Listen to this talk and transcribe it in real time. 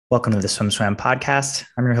Welcome to the Swim Swam podcast.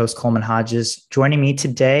 I'm your host, Coleman Hodges. Joining me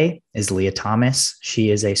today is Leah Thomas.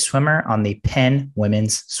 She is a swimmer on the Penn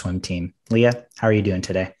women's swim team. Leah, how are you doing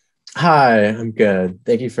today? Hi, I'm good.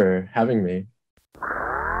 Thank you for having me.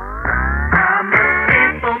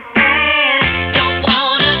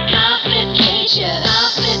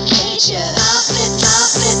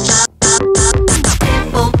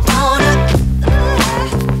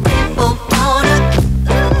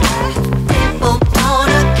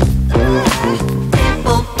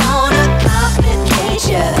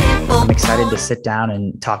 I'm excited to sit down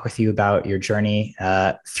and talk with you about your journey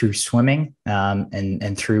through swimming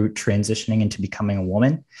and through transitioning into becoming a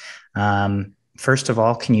woman. First of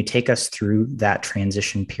all, can you take us through that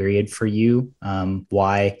transition period for you?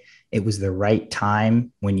 Why it was the right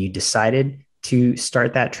time when you decided to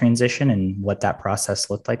start that transition and what that process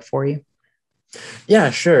looked like for you? Yeah,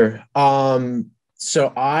 sure.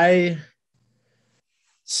 So I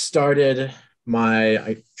started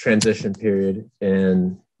my transition period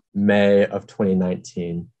in May of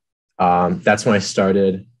 2019. That's when I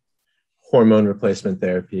started hormone replacement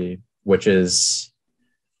therapy, which is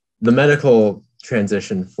the medical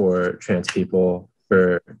transition for trans people.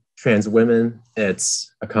 For trans women,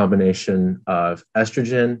 it's a combination of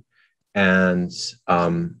estrogen and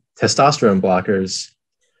testosterone blockers,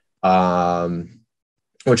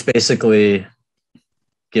 which basically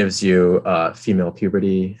gives you female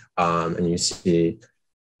puberty, and you see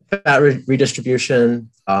fat redistribution,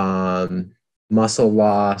 muscle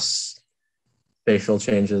loss, facial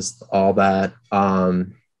changes, all that.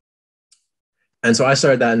 And so I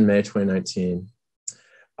started that in May 2019.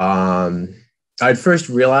 I'd first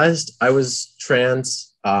realized I was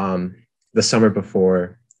trans the summer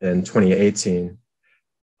before in 2018.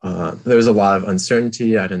 There was a lot of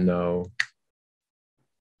uncertainty. I didn't know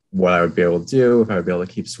what I would be able to do, if I would be able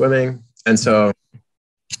to keep swimming. And so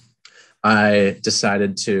I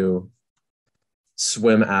decided to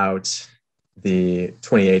swim out the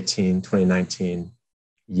 2018-2019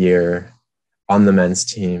 year on the men's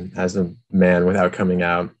team as a man without coming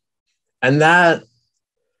out. And that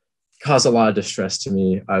caused a lot of distress to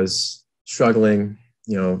me. I was struggling,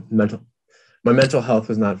 my mental health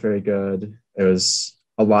was not very good. There was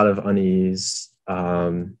a lot of unease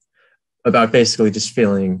about basically just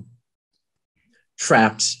feeling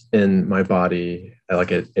trapped in my body,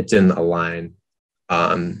 like it didn't align.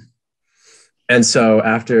 And so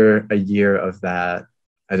after a year of that,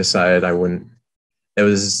 I decided it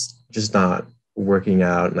was just not working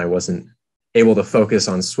out, and I wasn't able to focus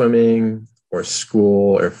on swimming or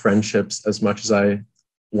school or friendships as much as I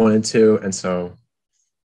wanted to. And so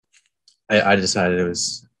I decided it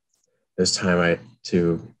was time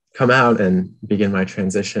to come out and begin my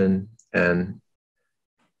transition and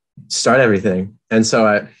start everything. And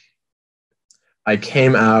so I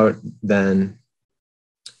came out then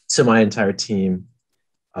to my entire team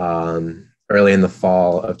early in the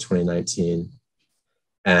fall of 2019.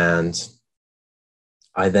 And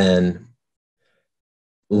I then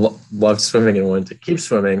loved swimming and wanted to keep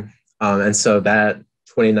swimming. And so that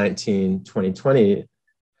 2019-2020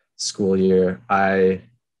 school year, I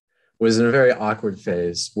was in a very awkward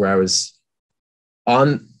phase where I was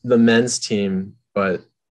on the men's team, but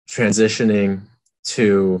transitioning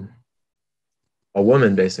to a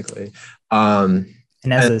woman, basically.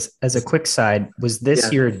 And as a quick side, was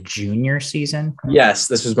this your junior season? Yes,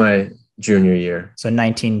 this was my junior year. So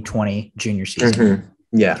 1920 junior season. Mm-hmm.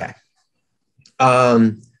 Yeah. Okay.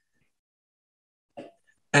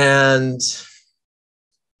 And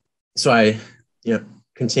so I,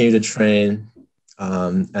 continued to train,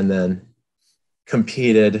 and then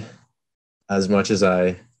competed as much as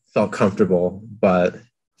I felt comfortable, but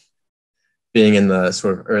being in the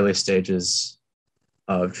sort of early stages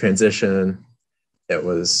of transition, it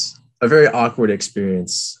was a very awkward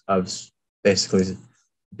experience of basically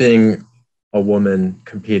being a woman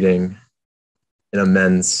competing in a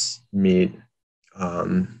men's meet.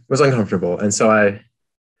 Was uncomfortable. And so I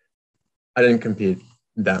didn't compete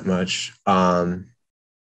that much. And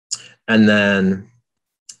then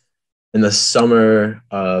in the summer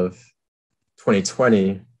of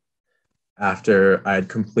 2020, after I had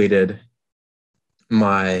completed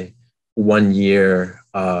my 1 year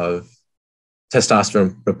of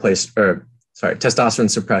testosterone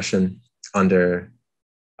suppression under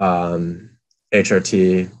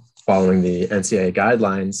HRT following the NCAA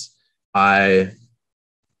guidelines, I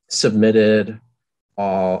submitted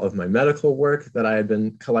all of my medical work that I had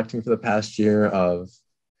been collecting for the past year of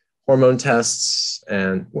hormone tests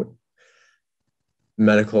and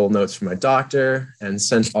medical notes from my doctor, and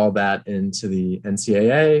sent all that into the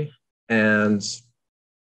NCAA. And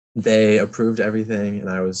they approved everything, and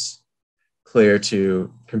I was clear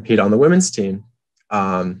to compete on the women's team.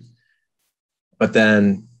 Um, but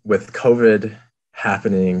then with COVID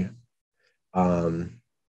happening, um,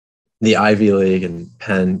 the Ivy League and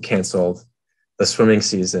Penn canceled the swimming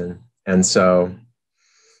season. And so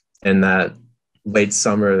in that late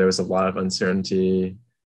summer, there was a lot of uncertainty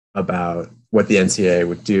about what the NCAA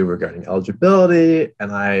would do regarding eligibility.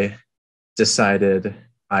 And I decided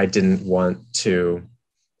I didn't want to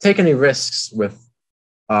take any risks with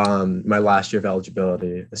my last year of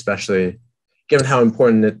eligibility, especially given how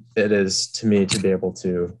important it is to me to be able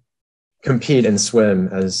to compete and swim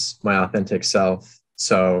as my authentic self.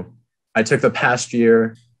 So I took the past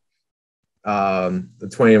year, the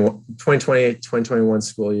 2020, 2021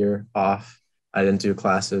 school year off. I didn't do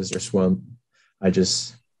classes or swim. I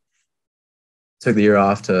just took the year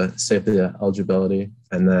off to save the eligibility.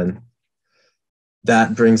 And then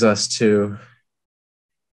that brings us to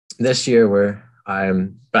this year where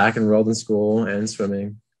I'm back enrolled in school and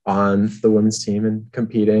swimming on the women's team and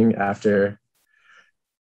competing after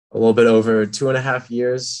a little bit over 2.5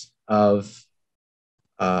 years of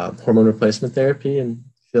hormone replacement therapy and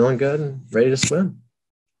feeling good and ready to swim.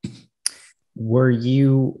 Were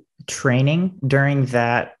you training during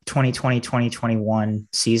that 2020-2021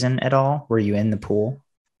 season at all? Were you in the pool?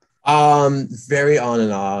 Very on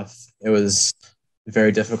and off. It was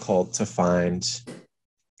very difficult to find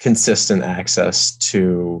consistent access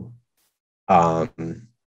to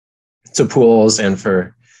pools and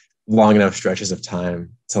for long enough stretches of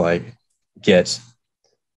time to like get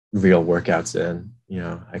real workouts in.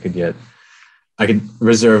 I could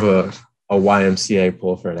reserve a YMCA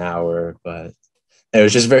pool for an hour, but it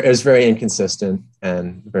was very inconsistent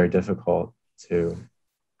and very difficult to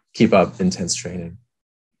keep up intense training.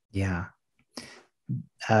 Yeah.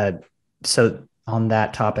 So on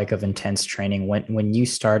that topic of intense training, when you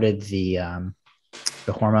started the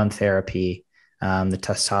hormone therapy, the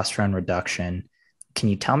testosterone reduction, can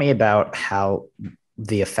you tell me about how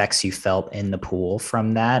the effects you felt in the pool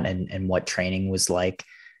from that, and what training was like,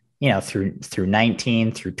 through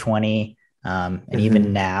 19, through 20, and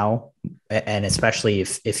even now, and especially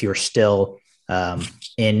if you're still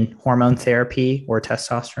in hormone therapy or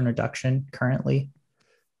testosterone reduction currently?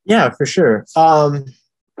 Yeah, for sure.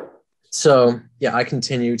 So yeah, I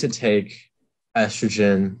continue to take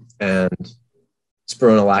estrogen and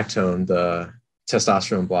spironolactone, the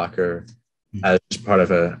testosterone blocker, as part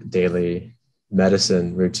of a daily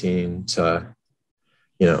medicine routine to,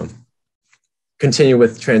 continue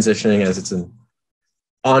with transitioning, as it's an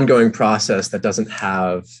ongoing process that doesn't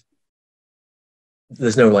have,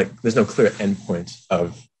 there's no clear endpoint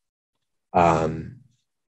of a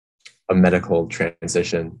medical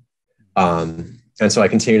transition. And so I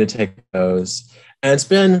continue to take those. And it's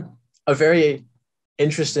been a very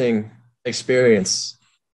interesting experience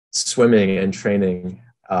swimming and training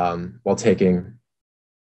while taking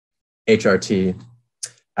HRT,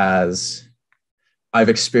 as I've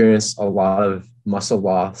experienced a lot of muscle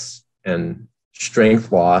loss and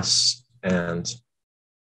strength loss, and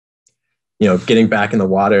getting back in the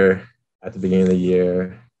water at the beginning of the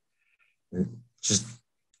year, just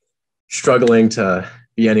struggling to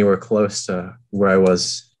be anywhere close to where I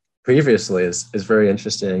was previously is very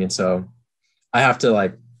interesting. And so I have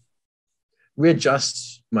to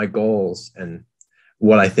readjust my goals and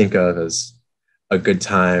what I think of as a good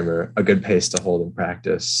time or a good pace to hold in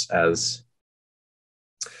practice, as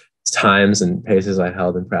times and paces I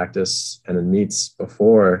held in practice and in meets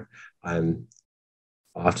before, I'm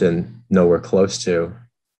often nowhere close to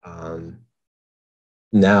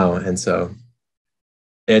now. And so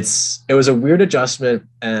it was a weird adjustment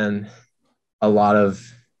and a lot of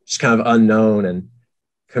just kind of unknown and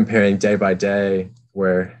comparing day by day,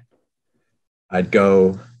 where I'd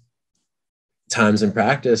go times in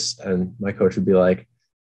practice and my coach would be like,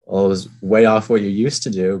 well, it was way off what you used to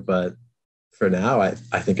do, but for now, I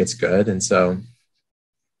think it's good. And so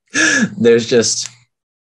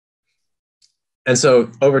and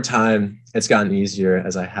so over time, it's gotten easier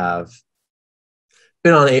as I have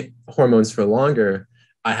been on hormones for longer.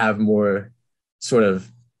 I have more sort of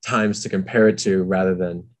times to compare it to, rather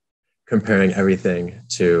than comparing everything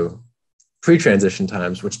to pre-transition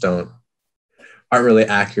times, which aren't really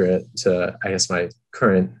accurate to, I guess, my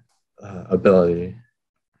current ability.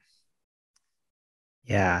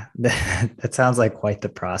 Yeah, that sounds like quite the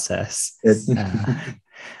process.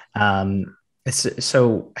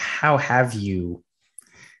 So how have you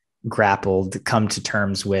come to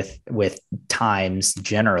terms with times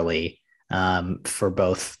generally, for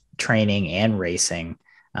both training and racing?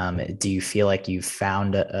 Do you feel like you've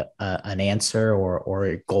found an answer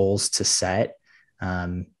or goals to set?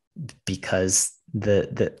 because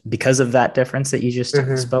because of that difference that you just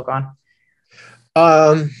Mm-hmm. spoke on?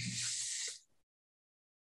 Um,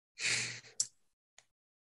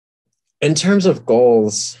 in terms of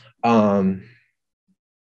goals,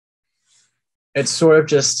 it's sort of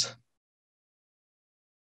just,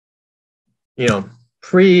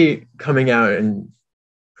 pre coming out and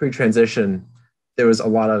pre transition, there was a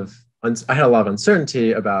lot of, I had a lot of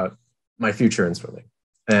uncertainty about my future in swimming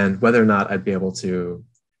and whether or not I'd be able to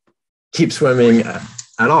keep swimming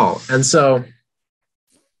at all. And so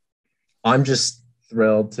I'm just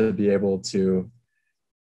thrilled to be able to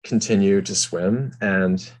continue to swim.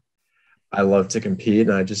 And I love to compete,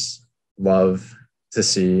 and I just love to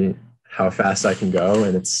see how fast I can go.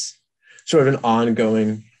 And it's sort of an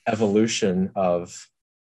ongoing evolution of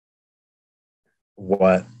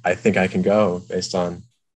what I think I can go based on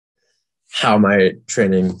how my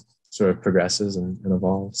training sort of progresses and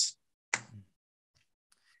evolves.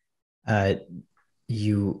 Uh,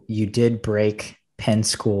 you did break Penn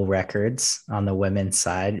school records on the women's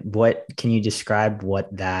side. What can you describe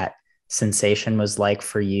what that sensation was like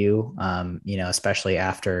for you? Especially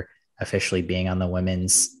after officially being on the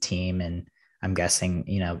women's team, and I'm guessing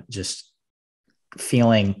just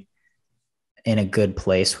feeling in a good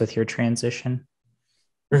place with your transition.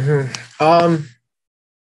 Mm-hmm.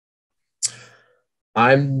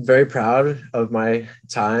 I'm very proud of my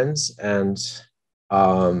times and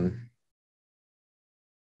um,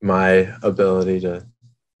 my ability to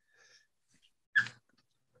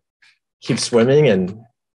keep swimming and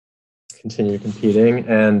continue competing.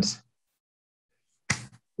 And,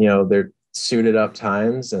 they're suited up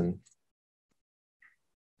times, and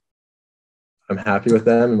I'm happy with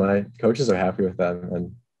them, and my coaches are happy with them.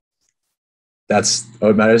 And that's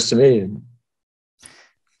what matters to me.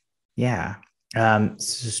 Yeah. So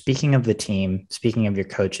speaking of the team, speaking of your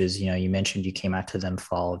coaches, you mentioned you came out to them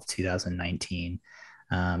fall of 2019.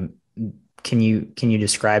 Um, can you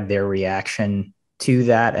describe their reaction to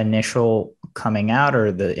that initial coming out,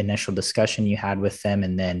 or the initial discussion you had with them,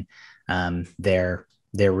 and then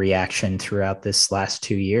their reaction throughout this last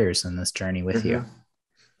 2 years and this journey with Mm-hmm. you?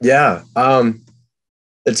 Yeah.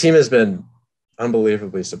 The team has been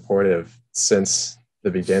unbelievably supportive since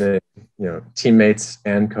the beginning, teammates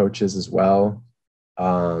and coaches as well.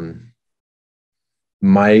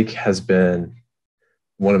 Mike has been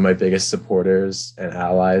one of my biggest supporters and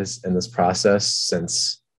allies in this process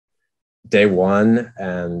since day one.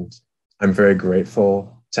 And I'm very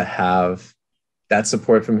grateful to have that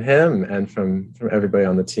support from him and from everybody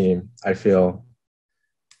on the team. I feel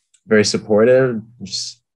very supported,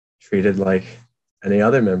 just treated like any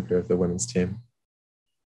other member of the women's team.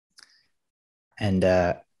 And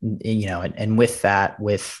and with that,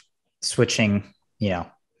 with switching,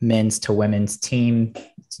 men's to women's team,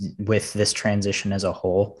 with this transition as a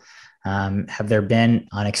whole, have there been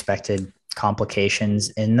unexpected complications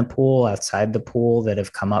in the pool, outside the pool, that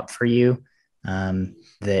have come up for you,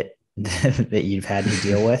 that that you've had to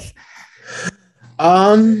deal with?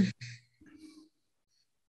 Um,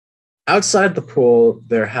 Outside the pool,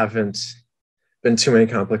 there haven't been too many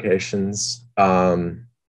complications.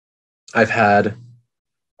 I've had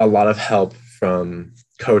a lot of help from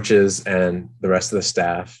coaches and the rest of the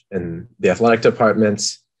staff in the athletic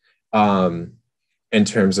department, in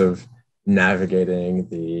terms of navigating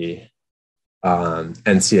the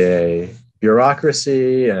NCAA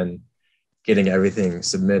bureaucracy and getting everything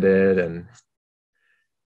submitted. And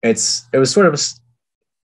it was sort of a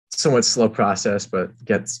somewhat slow process, but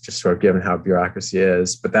gets just sort of given how bureaucracy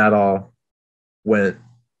is. But that all went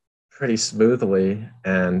pretty smoothly,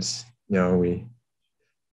 and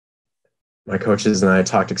my coaches and I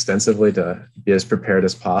talked extensively to be as prepared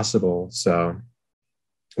as possible. So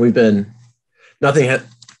we've been we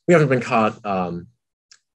haven't been caught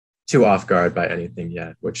too off guard by anything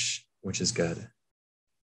yet, which is good.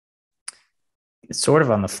 Sort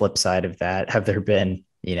of on the flip side of that, have there been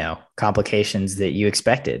complications that you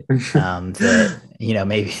expected, that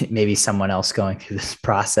maybe someone else going through this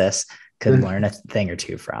process could learn a thing or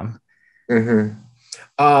two from? Mm-hmm.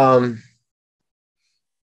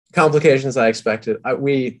 Complications I expected.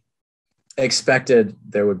 We expected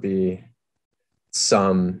there would be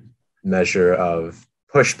some measure of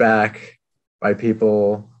pushback by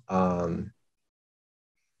people,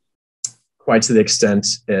 quite to the extent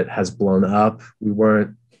it has blown up. We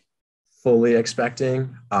weren't fully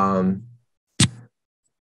expecting, but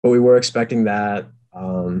we were expecting that.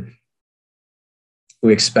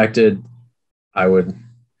 We expected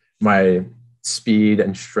my speed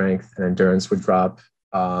and strength and endurance would drop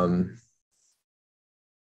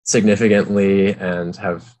significantly, and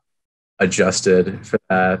have adjusted for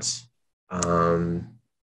that.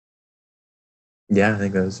 Yeah, I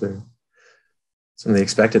think those are some of the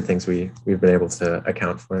expected things we've been able to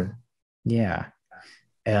account for. Yeah.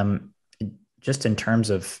 Um, just in terms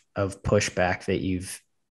of pushback that you've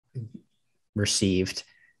received,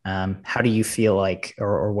 how do you feel like,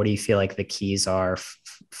 or what do you feel like the keys are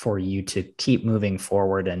for you to keep moving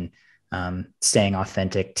forward and staying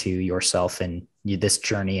authentic to yourself and this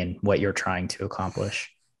journey and what you're trying to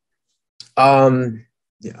accomplish? Yeah,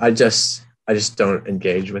 I just don't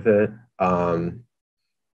engage with it.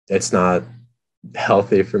 It's not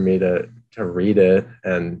healthy for me to read it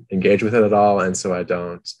and engage with it at all, and so I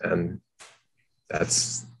don't. And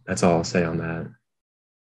that's all I'll say on that.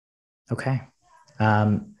 Okay.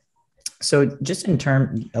 So just in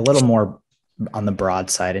term, a little more on the broad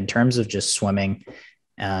side, in terms of just swimming,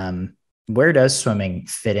 um, where does swimming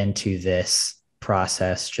fit into this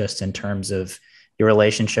process, just in terms of your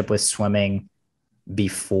relationship with swimming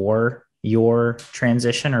before your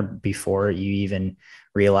transition or before you even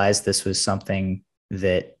realized this was something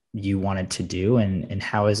that you wanted to do? And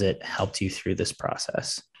how has it helped you through this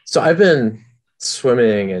process? So I've been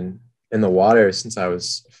swimming in the water since I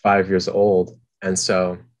was 5 years old, and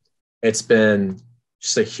so it's been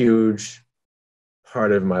just a huge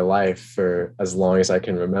part of my life for as long as I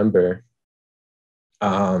can remember.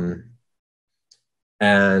 Um,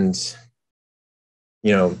 and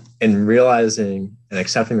in realizing and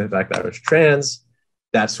accepting the fact that I was trans,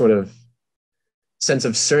 that sort of sense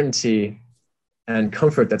of certainty and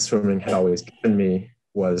comfort that swimming had always given me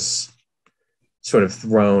was sort of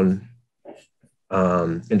thrown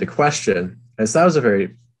into question. And so that was a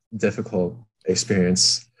very difficult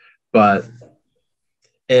experience. But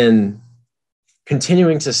in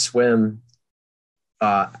continuing to swim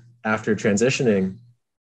uh, after transitioning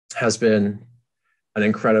has been an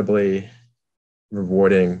incredibly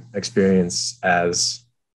rewarding experience, as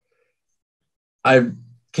I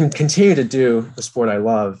can continue to do the sport I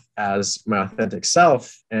love as my authentic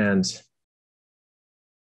self. And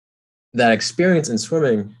that experience in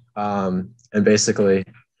swimming, and basically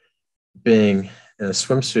being in a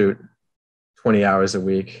swimsuit 20 hours a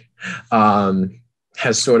week,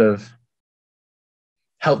 has sort of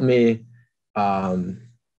helped me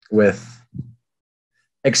with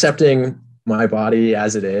accepting my body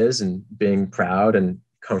as it is and being proud and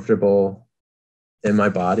comfortable in my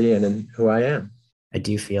body and in who I am. I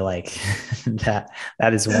do feel like that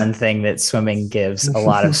is one thing that swimming gives a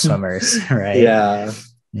lot of swimmers, right? Yeah.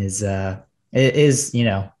 Is it is,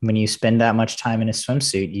 when you spend that much time in a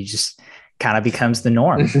swimsuit, you just kind of becomes the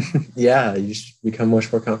norm. Yeah, you just become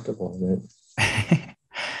much more comfortable in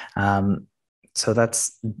it. So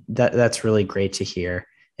that's really great to hear.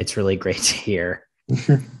 It's really great to hear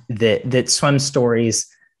that swim stories,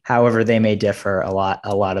 however they may differ, a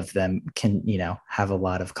lot of them can, have a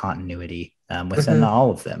lot of continuity within all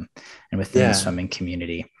of them and within the swimming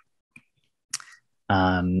community.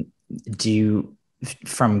 Do you,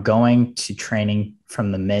 from going to training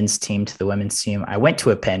from the men's team to the women's team, I went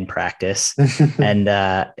to a Penn practice and,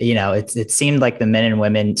 it seemed like the men and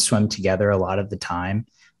women swim together a lot of the time.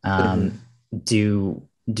 Do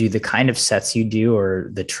the kind of sets you do or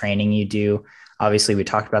the training you do, obviously we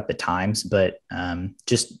talked about the times, but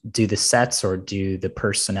just do the sets or do the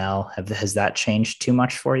personnel, has that changed too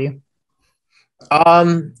much for you?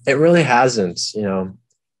 It really hasn't.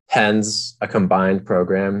 Penn's a combined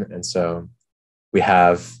program, and so we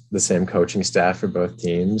have the same coaching staff for both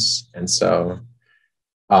teams. And so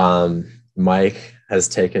Mike has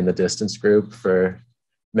taken the distance group for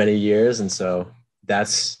many years, and so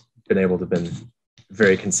that's been able to been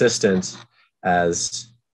very consistent, as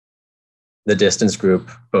the distance group,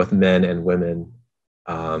 both men and women,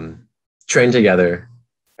 train together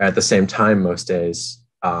at the same time most days.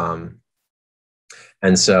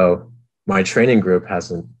 And so my training group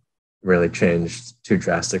hasn't really changed too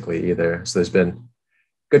drastically either. So there's been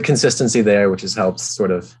good consistency there, which has helped sort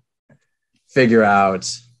of figure out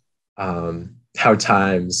how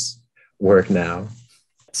times work now.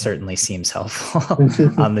 It certainly seems helpful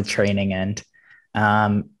on the training end.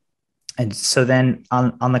 And so then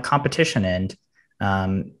on the competition end,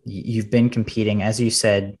 you've been competing, as you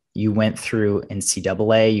said, you went through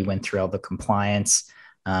NCAA, you went through all the compliance,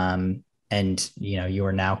 and you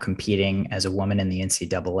are now competing as a woman in the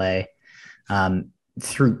NCAA.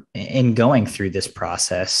 In going through this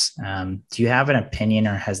process, do you have an opinion,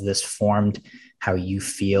 or has this formed how you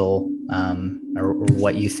feel, or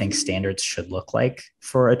what you think standards should look like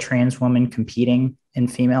for a trans woman competing in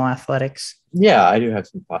female athletics? Yeah, I do have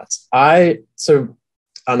some thoughts. So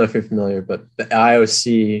I don't know if you're familiar, but the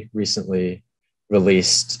IOC recently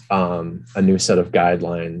released a new set of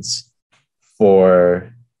guidelines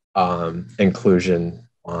for inclusion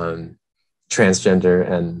on transgender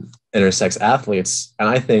and intersex athletes. And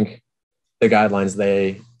I think the guidelines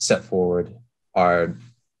they set forward are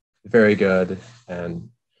very good and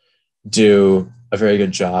do a very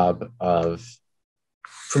good job of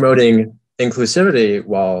promoting inclusivity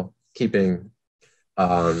while keeping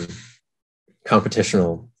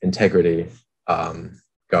competitional integrity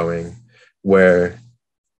going, where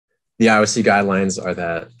the IOC guidelines are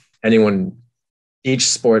that each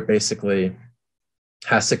sport basically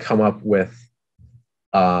has to come up with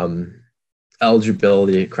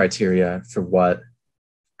eligibility criteria for what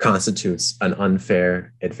constitutes an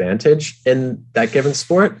unfair advantage in that given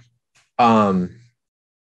sport. And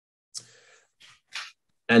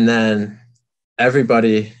then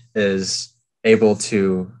everybody is able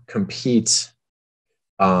to compete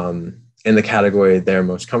in the category they're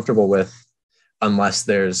most comfortable with, unless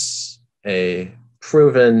there's a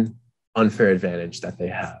proven unfair advantage that they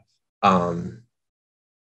have.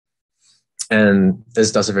 And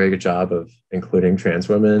this does a very good job of including trans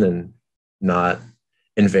women and not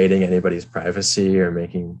invading anybody's privacy or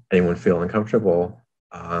making anyone feel uncomfortable.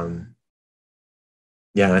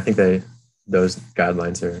 Yeah, I think those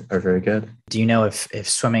guidelines are very good. Do you know if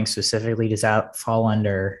swimming specifically does that fall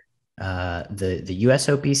under the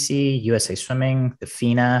USOPC, USA Swimming, the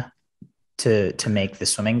FINA to make the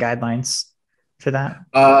swimming guidelines for that?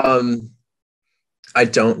 I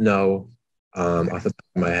don't know off the top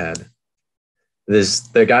of my head.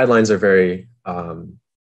 The guidelines are very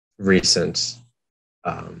recent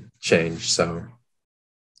change, so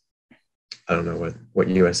I don't know what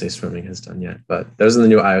USA Swimming has done yet, but those are the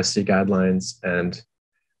new IOC guidelines, and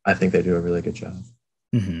I think they do a really good job.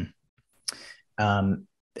 Mm-hmm.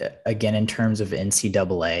 Again, in terms of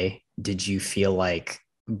NCAA, did you feel like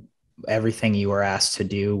everything you were asked to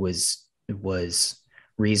do was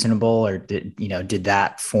reasonable, or did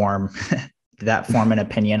that form an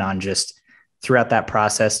opinion on just throughout that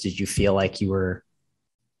process? Did you feel like you were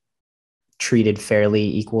treated fairly,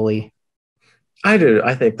 equally? I did.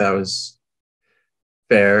 I think that was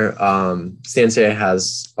fair. CNCA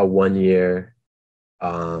has a 1 year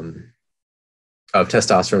of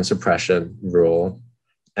testosterone suppression rule,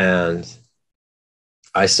 and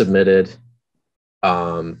I submitted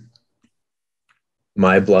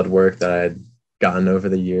my blood work that I had gotten over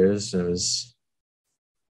the years, and it was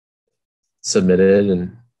submitted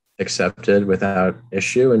and accepted without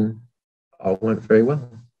issue, and all went very well.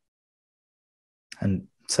 And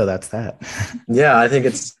so that's that. Yeah, I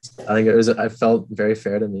felt very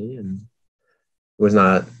fair to me, and it was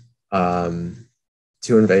not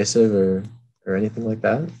too invasive or anything like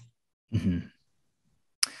that. Mm-hmm.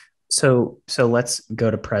 So let's go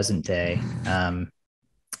to present day.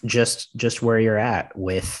 Just where you're at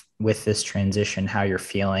with this transition, how you're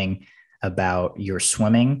feeling about your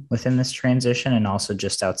swimming within this transition, and also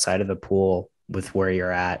just outside of the pool with where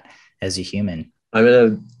you're at as a human. I'm in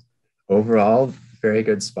an overall very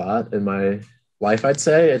good spot in my life. I'd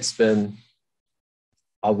say it's been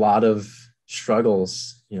a lot of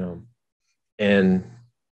struggles, in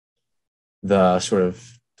the sort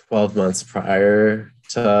of 12 months prior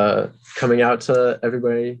to coming out to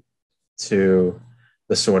everybody, to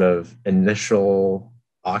the sort of initial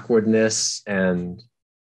awkwardness and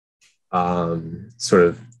sort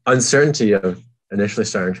of uncertainty of initially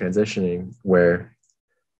starting transitioning, where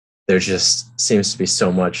there just seems to be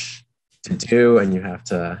so much to do and you have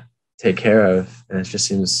to take care of, and it just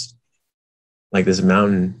seems like this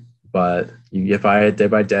mountain, but you get by it day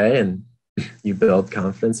by day and you build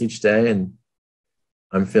confidence each day, and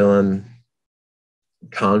I'm feeling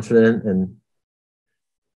confident and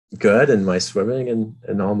good in my swimming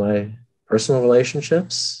and all my personal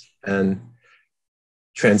relationships, and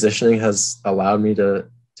transitioning has allowed me to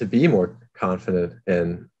be more confident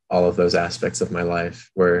in all of those aspects of my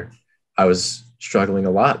life where I was struggling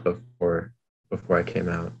a lot before I came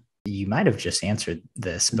out. You might have just answered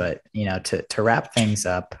this, but to wrap things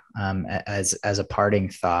up, as a parting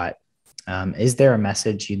thought, is there a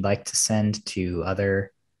message you'd like to send to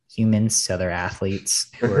other humans, to other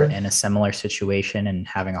athletes who are in a similar situation and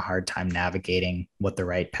having a hard time navigating what the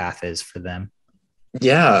right path is for them?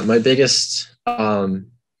 Yeah, my biggest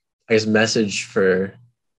message for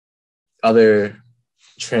other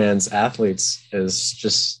trans athletes is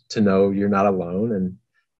just to know you're not alone, and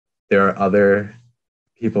there are other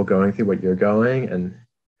people going through what you're going. And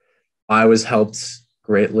I was helped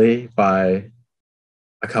greatly by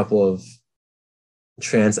a couple of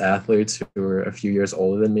trans athletes who were a few years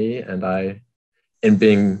older than me, and in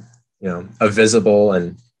being a visible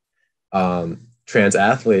and trans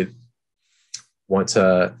athlete, want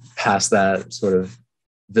to pass that sort of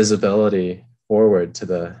visibility forward to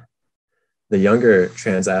the the younger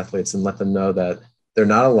trans athletes and let them know that they're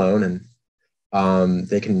not alone, and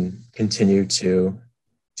they can continue to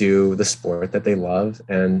do the sport that they love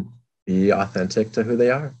and be authentic to who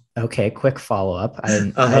they are. Okay, quick follow-up.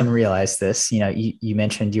 I didn't realize this. You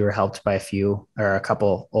mentioned you were helped by a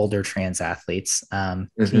couple older trans athletes. Can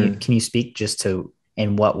you speak just to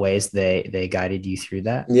in what ways they guided you through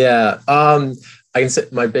that? Yeah. I can say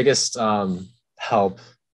my biggest help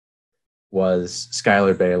was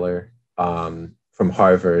Skylar Baylor from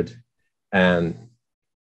Harvard, and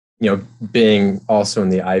being also in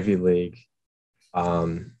the Ivy League,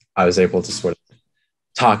 I was able to sort of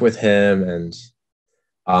talk with him, and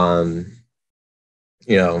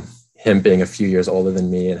him being a few years older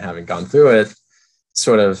than me and having gone through it,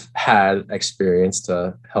 sort of had experience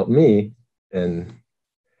to help me in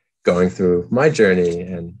going through my journey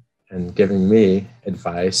and giving me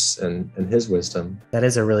advice and his wisdom. That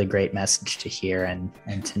is a really great message to hear, and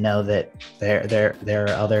to know that there are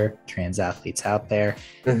other trans athletes out there,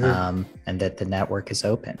 and that the network is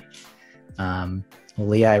open. Well,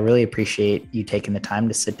 Leah, I really appreciate you taking the time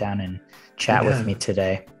to sit down and chat with me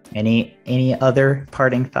today. Any other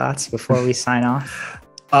parting thoughts before we sign off?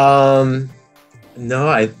 No,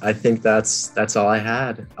 I think that's all I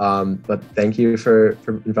had. But thank you for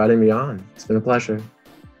inviting me on. It's been a pleasure.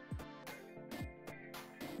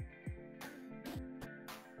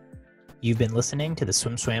 You've been listening to the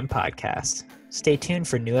Swim Swam podcast. Stay tuned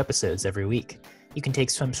for new episodes every week. You can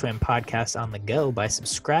take Swim Swam podcast on the go by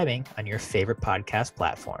subscribing on your favorite podcast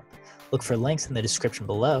platform. Look for links in the description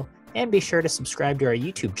below, and be sure to subscribe to our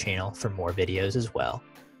YouTube channel for more videos as well.